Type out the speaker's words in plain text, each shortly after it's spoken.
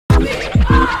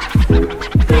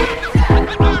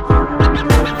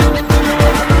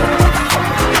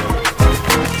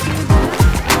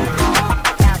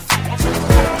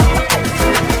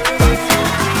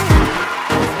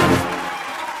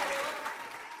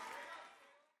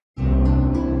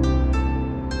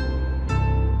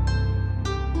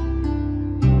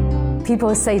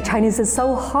People say Chinese is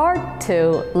so hard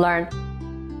to learn.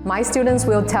 My students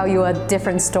will tell you a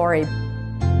different story.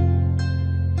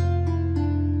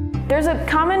 There's a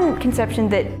common conception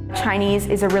that Chinese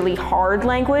is a really hard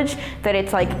language, that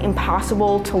it's like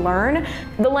impossible to learn.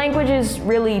 The language is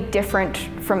really different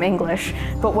from English,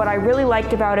 but what I really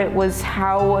liked about it was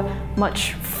how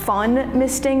much fun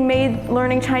Miss Ding made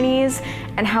learning Chinese,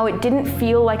 and how it didn't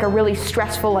feel like a really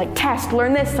stressful like test,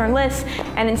 learn this,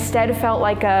 and instead felt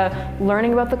like a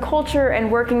learning about the culture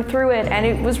and working through it, and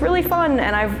it was really fun,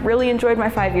 and I've really enjoyed my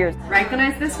 5 years.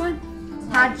 Recognize this one?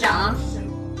 他长.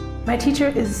 My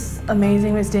teacher is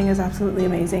amazing. Ms. Ding is absolutely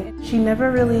amazing. She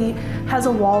never really has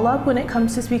a wall up when it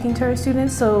comes to speaking to her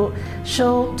students, so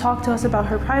she'll talk to us about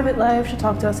her private life, she'll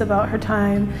talk to us about her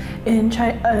time in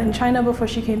China before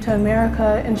she came to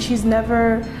America, and she's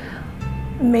never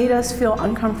made us feel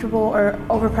uncomfortable or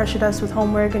overpressured us with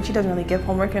homework, and she doesn't really give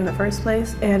homework in the first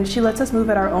place, and she lets us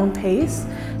move at our own pace.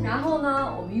 然后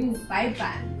呢，我们用白板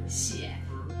写。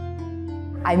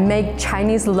 I make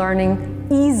Chinese learning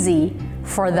easy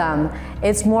for them.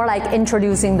 It's more like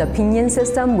introducing the pinyin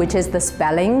system, which is the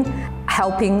spelling,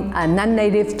 helping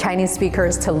non-native Chinese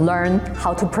speakers to learn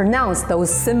how to pronounce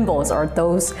those symbols or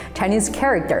those Chinese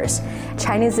characters.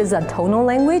 Chinese is a tonal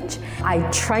language. I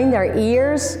train their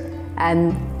ears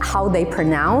and how they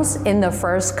pronounce in the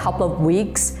first couple of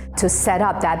weeks to set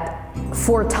up that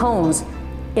 4 tones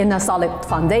in a solid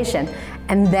foundation.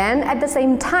 And then at the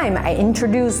same time, I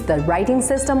introduce the writing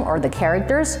system or the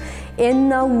characters in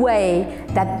a way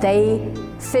that they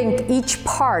think each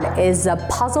part is a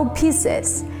puzzle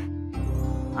pieces.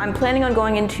 I'm planning on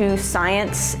going into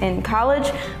science in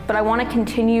college, but I want to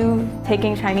continue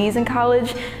taking Chinese in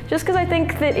college just because I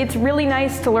think that it's really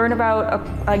nice to learn about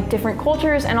different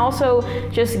cultures and also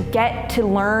just get to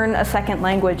learn a second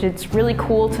language. It's really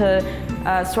cool to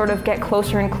sort of get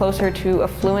closer and closer to a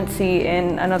fluency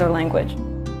in another language.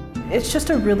 It's just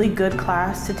a really good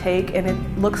class to take, and it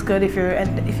looks good if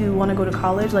you want to go to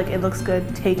college. Like, it looks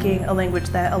good taking a language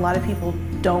that a lot of people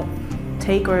don't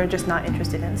take or are just not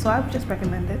interested in. So I would just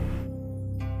recommend it.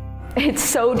 It's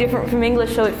so different from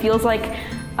English, so it feels like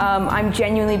I'm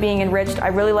genuinely being enriched. I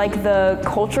really like the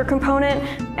culture component,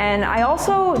 and I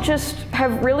also just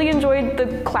have really enjoyed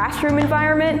the classroom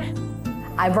environment.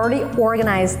 I've already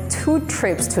organized 2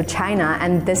 trips to China,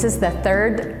 and this is the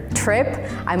 3rd trip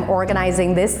I'm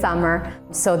organizing this summer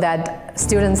so that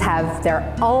students have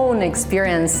their own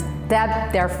experience,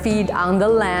 that their feet on the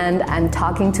land and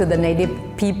talking to the native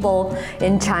people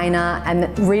in China and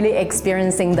really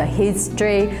experiencing the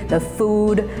history, the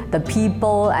food, the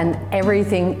people, and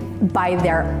everything by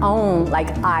their own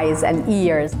eyes and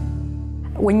ears.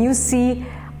 When you see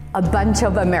a bunch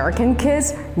of American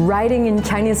kids writing in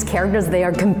Chinese characters, they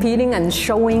are competing and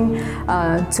showing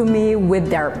to me with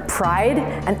their pride,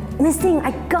 and Miss Ding,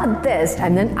 I got this,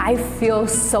 and then I feel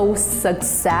so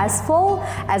successful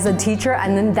as a teacher,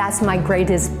 and then that's my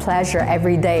greatest pleasure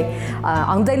every day.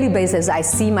 On a daily basis, I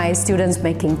see my students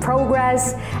making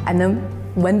progress, and then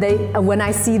when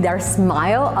I see their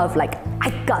smile of I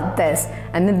got this,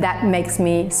 and then that makes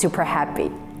me super happy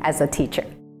as a teacher.